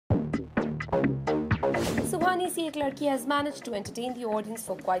Suhani Si Ek Ladki has managed to entertain the audience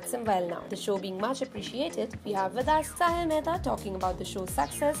for quite some while now. The show being much appreciated, we have with us Sahil Mehta talking about the show's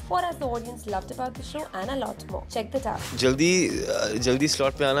success, what has the audience loved about the show, and a lot more. Check that out. जल्दी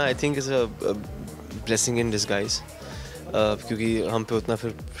slot पे आना I think is a blessing in disguise, क्योंकि हम पे उतना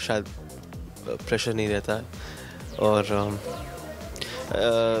फिर शायद pressure नहीं रहता है और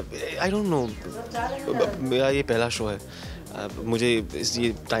I don't know, मेरा ये पहला शो है, मुझे ये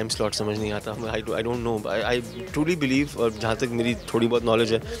टाइम स्लॉट समझ नहीं आता. I don't know. I truly believe, और जहाँ तक मेरी थोड़ी बहुत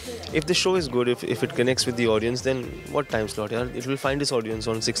नॉलेज है, if the show is good, if it connects with the audience, then what time slot यार, it will find its audience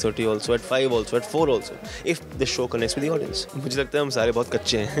on 6:30 also, at 5 also, at 4 also, if the show connects with the audience. मुझे लगता है हम सारे बहुत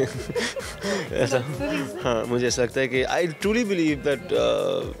कच्चे हैं. ऐसा, हाँ, मुझे ऐसा लगता है कि I truly believe that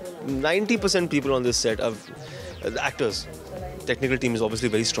 90% people on this set are the actors. Technical team is obviously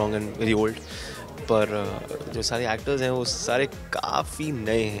very strong and very old, पर जो सारे एक्टर्स हैं वो सारे काफ़ी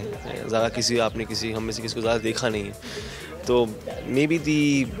नए हैं. ज़्यादा हम में से किसी को ज़्यादा देखा नहीं है, तो मे बी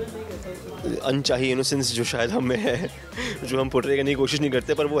दी अनचाही इनोसेंस जो शायद हम में है, जो हम पोर्ट्रे करने की कोशिश नहीं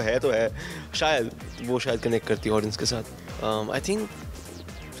करते, पर वो है तो है, शायद कनेक्ट करती है ऑडियंस के साथ. आई थिंक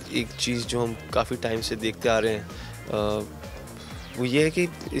एक चीज़ जो हम काफ़ी टाइम से देखते आ रहे हैं, वो ये है कि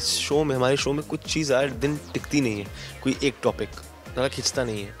इस शो में, हमारे शो में कुछ चीज़ हर दिन टिकती नहीं है. कोई एक टॉपिक ज़्यादा खिंचता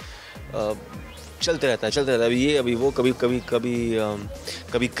नहीं है, चलते रहता है. ये अभी वो,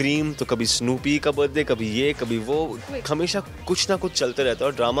 कभी क्रीम, तो कभी स्नूपी का बर्थडे, कभी ये कभी वो, हमेशा कुछ ना कुछ चलते रहता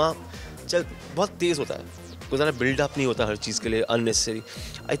है. और ड्रामा बहुत तेज़ होता है, कोई ज़्यादा बिल्डअप नहीं होता हर चीज़ के लिए अननेसेसरी.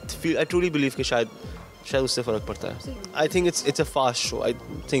 आई ट्रूली बिलीव कि शायद उससे फ़र्क पड़ता है. I think it's a fast show. I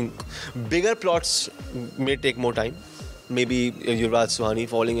think bigger plots may take more time. Maybe Yuvraj, Suhani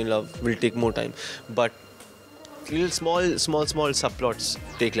falling in love will take more time, but little small subplots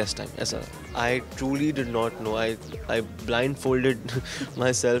take less time. Aisa, I truly did not know. I blindfolded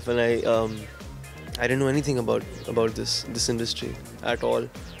myself, and I didn't know anything about this industry at all.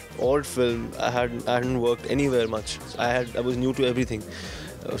 Or film, I hadn't worked anywhere much. I was new to everything.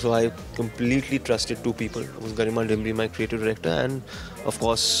 So I completely trusted two people. It was Garima Dimbri, my creative director, and of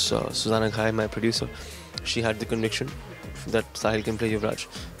course Susanna Ghai, my producer. She had the conviction that Sahil can play Yuvraj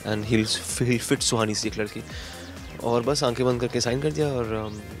and he'll fit Suhani Si Ek Ladki. और बस आंखें बंद करके sign कर दिया,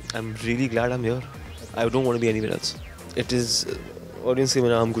 और I'm really glad I'm here. I don't want to be anywhere else. It is audience के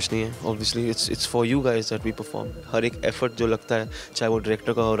बिना हम कुछ नहीं है. Obviously it's for you guys that we perform. हर एक एफर्ट जो लगता है, चाहे वो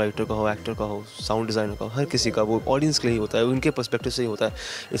डायरेक्टर का हो, राइटर का हो, एक्टर का हो, साउंड डिज़ाइनर का हो, हर किसी का, वो ऑडियंस के लिए ही होता है, उनके पर्सपेक्टिव से ही होता है.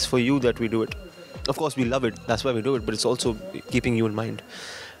 It's for you that we do it. Of course we love it, that's why we do it, but it's also keeping you in mind.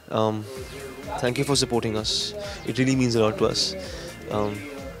 Thank you for supporting us. It really means a lot to us,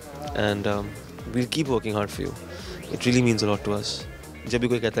 and we'll keep working hard for you. It really means a lot to us. जब भी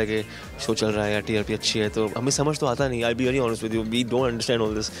कोई कहता है कि show चल रहा है या टीआरपी अच्छी है, तो हमें समझ तो आता नहीं. I'll be very honest with you. We don't understand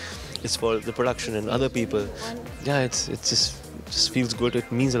all this. It's for the production and other people. Yeah, it's just feels good.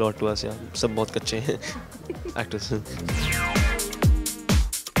 It means a lot to us. Yeah, सब बहुत कच्चे हैं actors.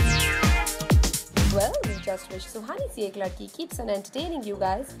 Well, we just wish Suhani Si Ek Ladki keeps on entertaining you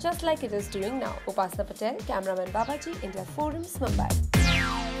guys just like it is doing now. Upasna Patel, cameraman Babaji, India Forums, Mumbai.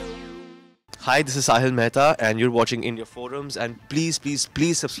 Hi, this is Sahil Mehta and you're watching India Forums, and please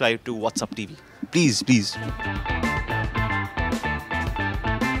subscribe to What's Up TV. Please.